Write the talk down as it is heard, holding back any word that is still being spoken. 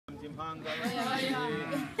umuhanga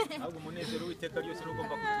ahubwo umunezero w'iteka ryose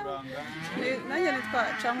ugomba kuturanga. Nanjye nitwa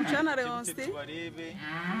Camucana Leoncie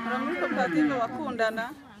muri koperative Bakundana.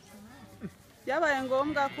 Byabaye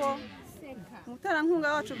ngombwa ko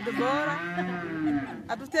umuterankunga wacu Debra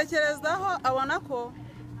adutekerezaho abona ko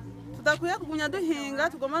tudakwiye kugumya duhinga,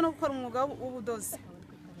 tugomba no gukora umwuga w'ubudozi.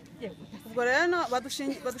 Ubwo rero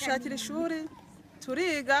badushakira ishuri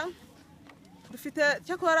turiga, dufite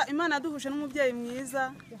cyakora Imana yaduhuje n'umubyeyi mwiza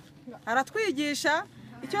aratwigisha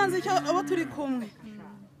icyo nzi cyo abo turi kumwe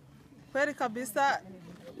kweri kabisa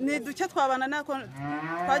ni duke twabana nako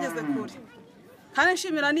twageze kure, kandi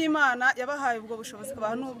nshimira n'Imana yabahaye ubwo bushobozi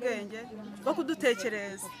kubaha n'ubwenge bwo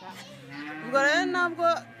kudutekereza. Ubwo rero nabwo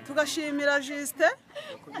tugashimira Juste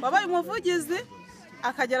wabaye umuvugizi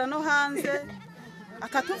akagera no hanze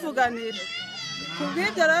akatuvuganira.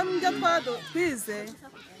 Kubw'ibyo rero mu byo twize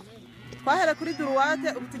twahere kuri duruwate,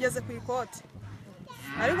 ubu tugeze ku ikote,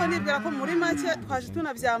 ariko nibwira ko muri make twaje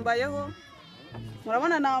tunabyambayeho.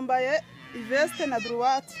 Murabona nambaye iveste na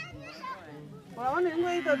duruwate, murabona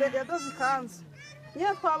ingwe yadoze ikanzu.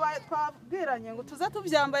 Niyo twabwiranye ngo tuza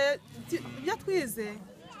tubyambaye ibyo twize,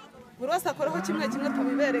 buri wese akoreho kimwe kimwe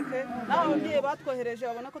tubibereke, nawe ababyeyi batwohereje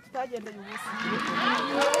babona ko tutagendeye ubusa.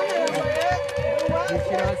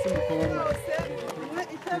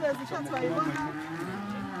 Itebeza ishatse bayibona,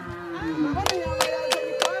 urabona yambaye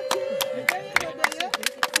ikoti yidodeye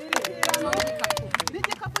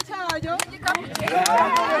n'igikapu cyayo.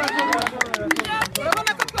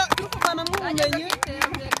 Urabona ko turi kuvana mu bumenyi.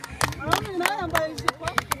 Urabona nawe yambaye ijipo,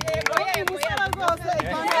 umusore rwose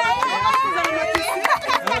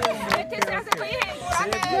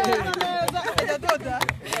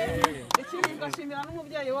ngashimira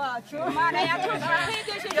n'umubyeyi wacu Imana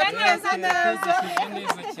yatwigishije neza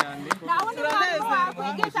cyane.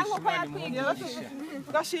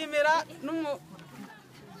 Tugashimira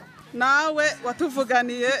nawe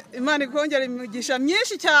watuvuganiye, Imana ikongera imigisha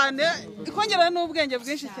myinshi cyane, ikongera n'ubwenge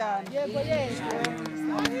bwinshi cyane. Yego yego.